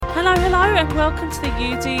Hello, and welcome to the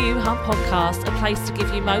You Do You Hum podcast, a place to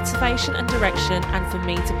give you motivation and direction, and for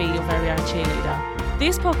me to be your very own cheerleader.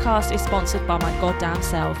 This podcast is sponsored by my goddamn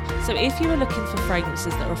self, so if you are looking for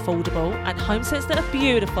fragrances that are affordable and home scents that are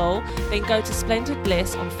beautiful, then go to Splendid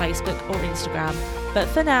Bliss on Facebook or Instagram. But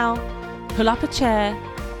for now, pull up a chair,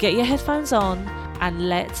 get your headphones on, and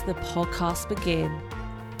let the podcast begin.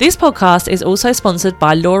 This podcast is also sponsored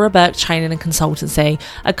by Laura Burke Training and Consultancy,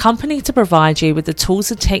 a company to provide you with the tools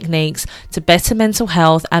and techniques to better mental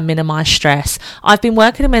health and minimise stress. I've been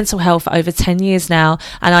working in mental health for over 10 years now,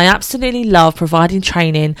 and I absolutely love providing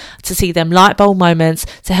training to see them light bulb moments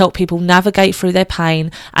to help people navigate through their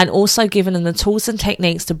pain, and also giving them the tools and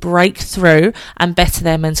techniques to break through and better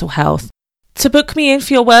their mental health. To book me in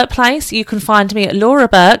for your workplace, you can find me at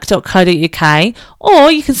lauraburke.co.uk,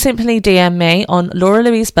 or you can simply DM me on Laura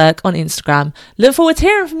Louise Burke on Instagram. Look forward to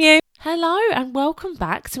hearing from you. Hello and welcome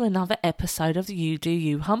back to another episode of the You Do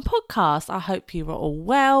You Hum podcast. I hope you are all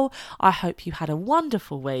well. I hope you had a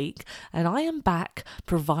wonderful week, and I am back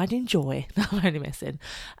providing joy. No, I'm only messing.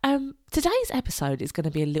 Today's episode is going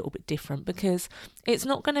to be a little bit different because it's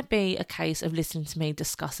not going to be a case of listening to me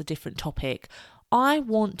discuss a different topic. I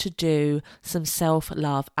want to do some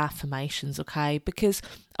self-love affirmations, okay? Because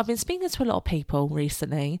I've been speaking to a lot of people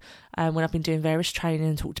recently when I've been doing various training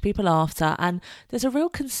and talk to people after, and there's a real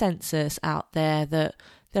consensus out there that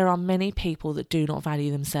there are many people that do not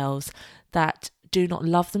value themselves, that do not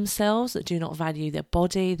love themselves, that do not value their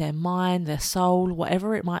body, their mind, their soul,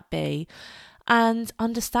 whatever it might be. And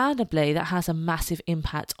understandably, that has a massive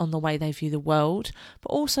impact on the way they view the world, but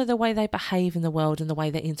also the way they behave in the world and the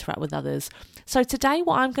way they interact with others. So today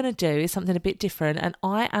what I'm going to do is something a bit different, and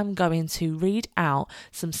I am going to read out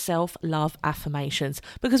some self-love affirmations,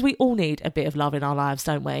 because we all need a bit of love in our lives,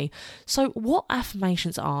 don't we? So what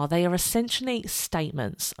affirmations are, they are essentially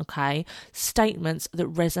statements, okay? Statements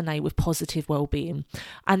that resonate with positive well-being.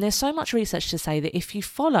 And there's so much research to say that if you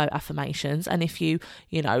follow affirmations and if you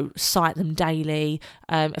cite them daily,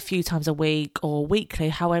 a few times a week or weekly,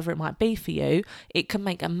 however it might be for you, it can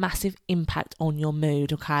make a massive impact on your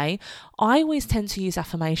mood, okay? I always tend to use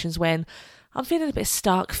affirmations when I'm feeling a bit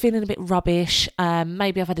stuck, feeling a bit rubbish,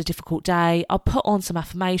 maybe I've had a difficult day. I'll put on some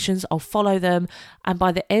affirmations, I'll follow them, and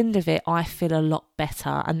by the end of it, I feel a lot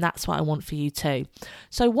better, and that's what I want for you too.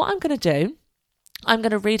 So what I'm going to do, I'm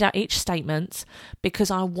going to read out each statement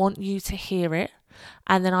because I want you to hear it.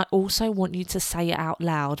 And then I also want you to say it out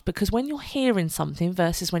loud, because when you're hearing something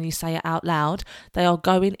versus when you say it out loud, they are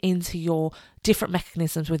going into your different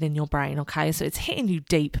mechanisms within your brain, okay? So it's hitting you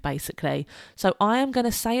deep, basically. So I am going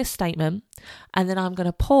to say a statement and then I'm going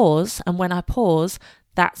to pause. And when I pause,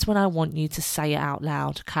 that's when I want you to say it out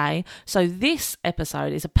loud, okay? So this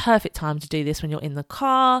episode is a perfect time to do this when you're in the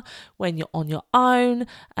car, when you're on your own,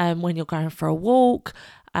 when you're going for a walk,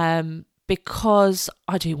 because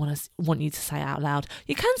I do want you to say it out loud.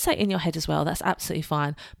 You can say it in your head as well, that's absolutely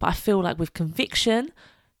fine. But I feel like with conviction,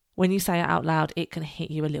 when you say it out loud, it can hit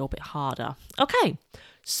you a little bit harder. Okay,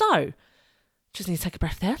 so just need to take a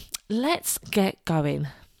breath there. Let's get going.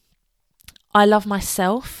 I love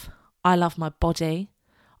myself. I love my body.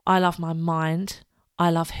 I love my mind. I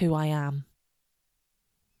love who I am.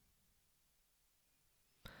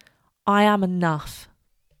 I am enough.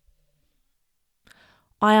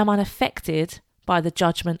 I am unaffected by the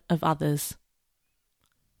judgment of others.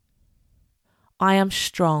 I am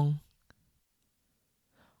strong.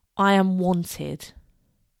 I am wanted.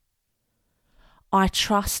 I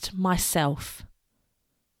trust myself.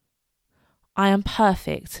 I am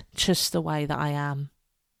perfect just the way that I am.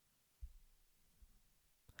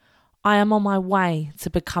 I am on my way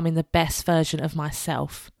to becoming the best version of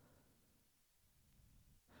myself.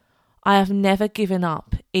 I have never given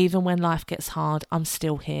up, even when life gets hard, I'm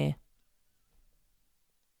still here.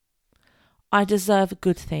 I deserve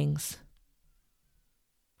good things.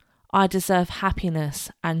 I deserve happiness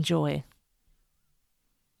and joy.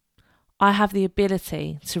 I have the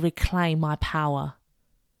ability to reclaim my power.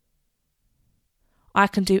 I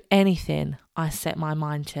can do anything I set my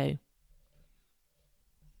mind to.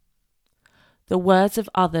 The words of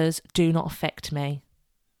others do not affect me.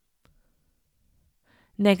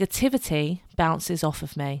 Negativity bounces off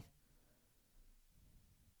of me.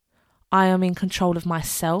 I am in control of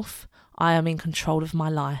myself. I am in control of my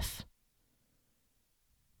life.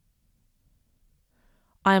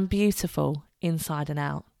 I am beautiful inside and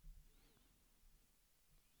out.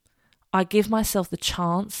 I give myself the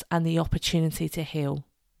chance and the opportunity to heal.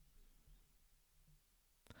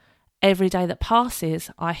 Every day that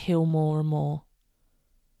passes, I heal more and more.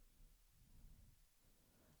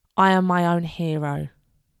 I am my own hero.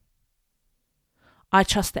 I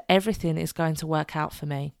trust that everything is going to work out for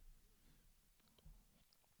me.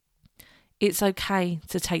 It's okay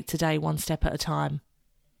to take today one step at a time.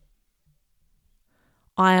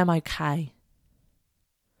 I am okay.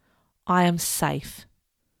 I am safe.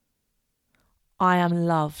 I am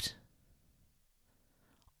loved.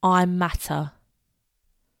 I matter.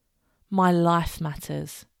 My life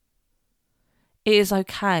matters. It is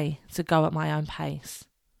okay to go at my own pace.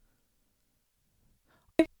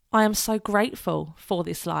 I am so grateful for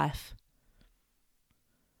this life.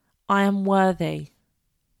 I am worthy.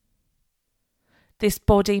 This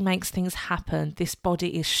body makes things happen. This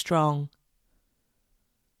body is strong.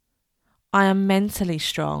 I am mentally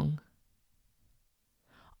strong.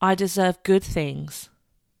 I deserve good things.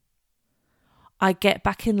 I get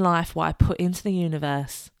back in life what I put into the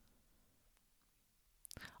universe.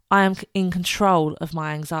 I am in control of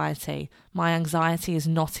my anxiety. My anxiety is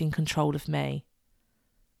not in control of me.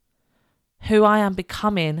 Who I am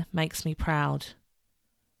becoming makes me proud.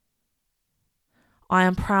 I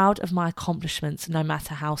am proud of my accomplishments, no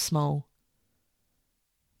matter how small.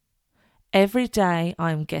 Every day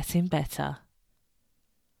I am getting better.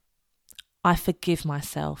 I forgive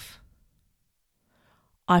myself.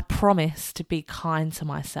 I promise to be kind to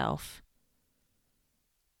myself.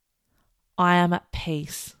 I am at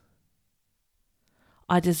peace.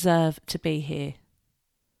 I deserve to be here.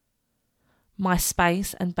 My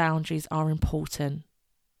space and boundaries are important.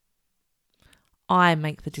 I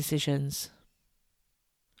make the decisions.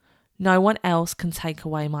 No one else can take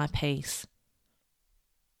away my peace.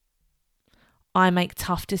 I make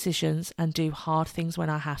tough decisions and do hard things when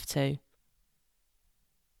I have to.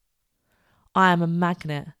 I am a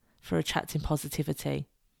magnet for attracting positivity.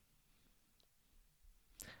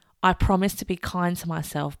 I promise to be kind to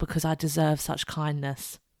myself because I deserve such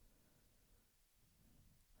kindness.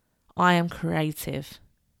 I am creative.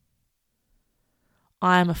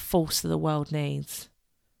 I am a force that the world needs.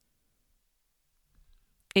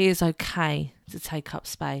 It is okay to take up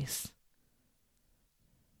space.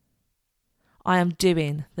 I am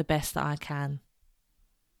doing the best that I can.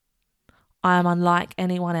 I am unlike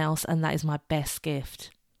anyone else, and that is my best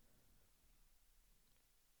gift.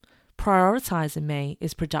 Prioritising me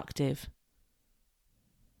is productive.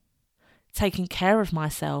 Taking care of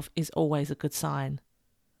myself is always a good sign.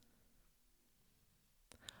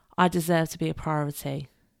 I deserve to be a priority.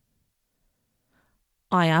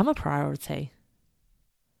 I am a priority.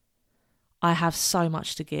 I have so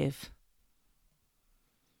much to give.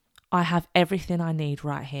 I have everything I need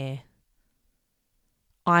right here.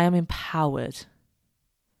 I am empowered.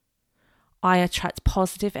 I attract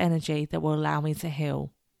positive energy that will allow me to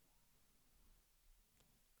heal.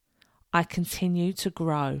 I continue to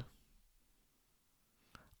grow.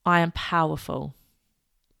 I am powerful.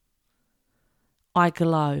 I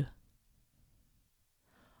glow.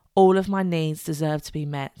 All of my needs deserve to be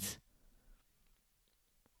met.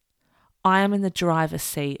 I am in the driver's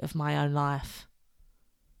seat of my own life.